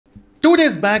2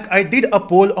 days back, I did a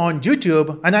poll on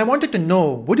YouTube and I wanted to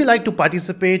know, would you like to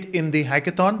participate in the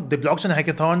hackathon, the blockchain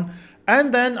hackathon?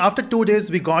 And then after 2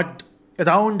 days, we got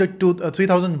around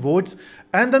 3,000 votes.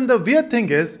 And then the weird thing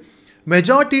is,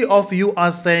 majority of you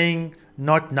are saying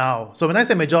not now. So when I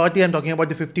say majority, I'm talking about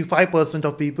the 55%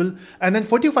 of people, and then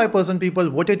 45% people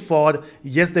voted for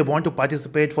yes, they want to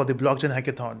participate for the blockchain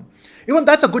hackathon. Even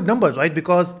that's a good number, right?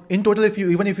 Because in total,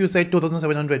 even if you say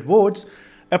 2,700 votes,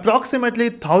 approximately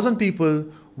 1,000 people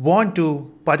want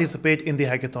to participate in the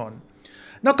hackathon.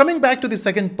 Now coming back to the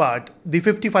second part, the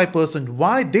 55%,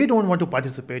 why they don't want to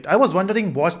participate. I was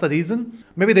wondering what's the reason.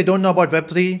 Maybe they don't know about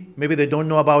Web3, maybe they don't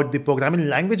know about the programming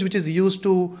language which is used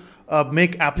to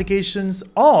make applications,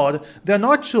 or they're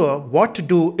not sure what to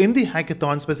do in the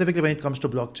hackathon, specifically when it comes to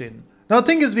blockchain. Now the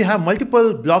thing is, we have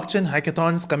multiple blockchain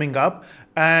hackathons coming up,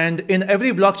 and in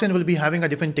every blockchain we'll be having a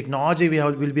different technology,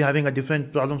 we'll be having a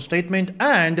different problem statement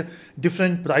and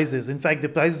different prizes. In fact, the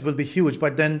prizes will be huge,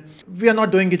 but then we are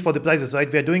not doing it for the prizes, right?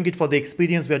 We are doing it for the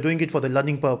experience, we are doing it for the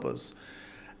learning purpose.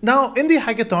 Now in the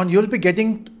hackathon, you'll be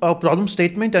getting a problem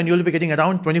statement and you'll be getting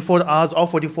around 24 hours or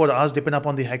 44 hours depending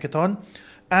upon the hackathon.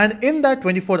 And in that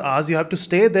 24 hours, you have to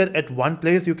stay there at one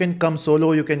place. You can come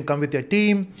solo, you can come with your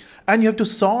team, and you have to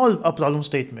solve a problem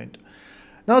statement.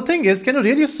 Now the thing is, can you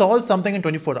really solve something in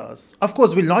 24 hours? Of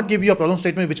course, we'll not give you a problem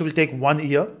statement which will take 1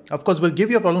 year. Of course, we'll give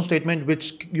you a problem statement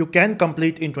which you can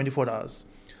complete in 24 hours.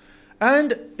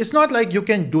 And it's not like you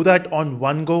can do that on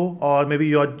one go, or maybe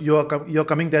you're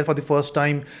coming there for the first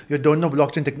time, you don't know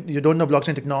blockchain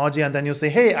technology, and then you say,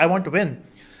 hey, I want to win.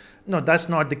 No, that's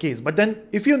not the case. But then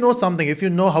if you know something, if you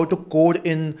know how to code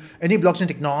in any blockchain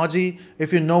technology,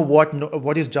 if you know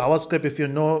what is JavaScript, if you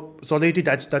know Solidity,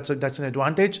 that's an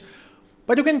advantage.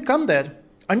 But you can come there,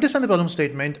 understand the problem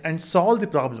statement and solve the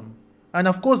problem. And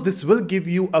of course, this will give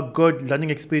you a good learning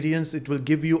experience. It will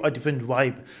give you a different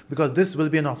vibe because this will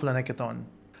be an offline hackathon.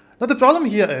 Now the problem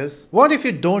here is, what if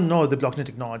you don't know the blockchain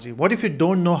technology? What if you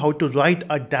don't know how to write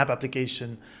a dApp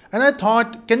application? And I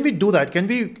thought, can we do that? Can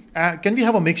we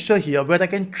have a mixture here where I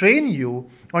can train you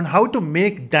on how to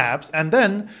make dApps, and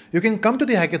then you can come to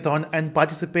the hackathon and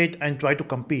participate and try to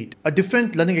compete. A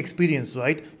different learning experience,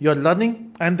 right? You're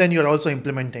learning and then you're also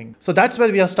implementing. So that's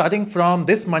where we are starting from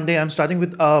this Monday. I'm starting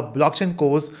with a blockchain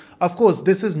course. Of course,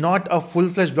 this is not a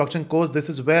full-fledged blockchain course. This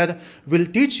is where we'll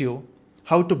teach you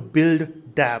how to build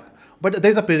dApp. But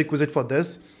there's a prerequisite for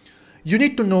this. You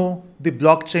need to know the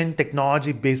blockchain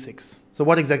technology basics. So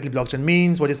what exactly blockchain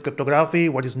means, what is cryptography,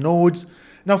 what is nodes.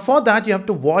 Now for that, you have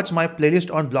to watch my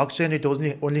playlist on blockchain. It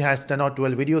only has 10 or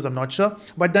 12 videos, I'm not sure.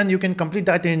 But then you can complete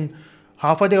that in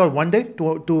half a day or 1 day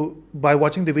by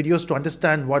watching the videos to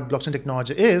understand what blockchain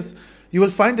technology is. You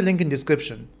will find the link in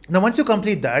description. Now, once you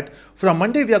complete that, from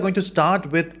Monday, we are going to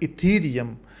start with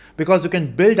Ethereum, because you can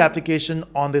build application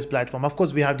on this platform. Of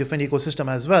course, we have different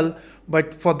ecosystem as well,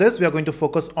 but for this, we are going to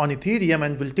focus on Ethereum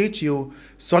and we'll teach you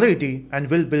Solidity and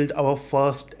we'll build our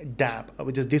first dApp,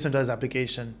 which is decentralized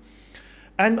application.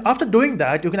 And after doing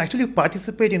that, you can actually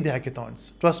participate in the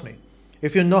hackathons. Trust me.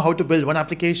 If you know how to build one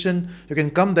application, you can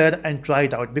come there and try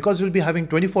it out, because you'll be having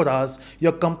 24 hours.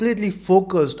 You're completely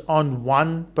focused on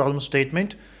one problem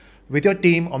statement with your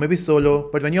team or maybe solo,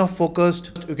 but when you're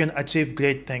focused, you can achieve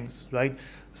great things, right?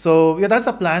 So yeah, that's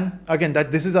a plan. Again,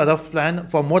 this is a rough plan.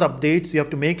 For more updates, you have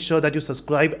to make sure that you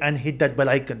subscribe and hit that bell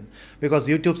icon, because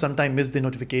YouTube sometimes misses the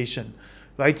notification,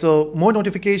 right? So more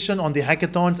notification on the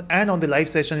hackathons and on the live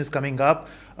session is coming up.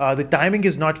 The timing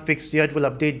is not fixed yet. We'll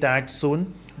update that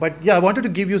soon. But yeah, I wanted to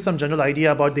give you some general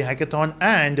idea about the hackathon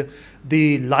and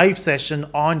the live session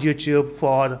on YouTube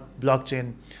for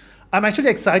blockchain. I'm actually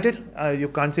excited. You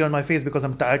can't see on my face because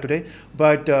I'm tired today,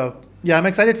 but yeah, I'm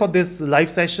excited for this live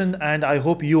session, and I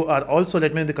hope you are also.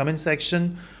 Let me in the comment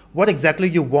section what exactly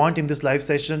you want in this live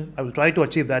session. I will try to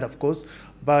achieve that, of course,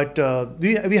 but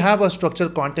we have a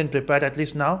structured content prepared at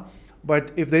least now.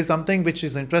 But if there's something which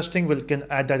is interesting, we can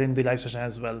add that in the live session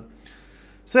as well.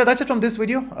 So yeah, that's it from this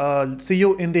video. See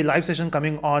you in the live session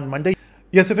coming on Monday.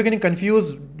 Yes, if you're getting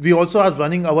confused, we also are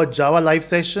running our Java live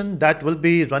session that will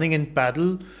be running in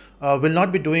parallel. We'll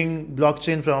not be doing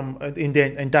blockchain in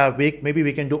the entire week. Maybe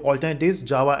we can do alternate days,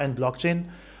 Java and blockchain.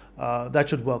 That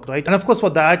should work, right? And of course, for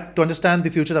that, to understand the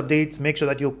future updates, make sure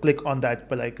that you click on that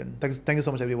bell icon. Thank you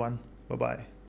so much, everyone. Bye-bye.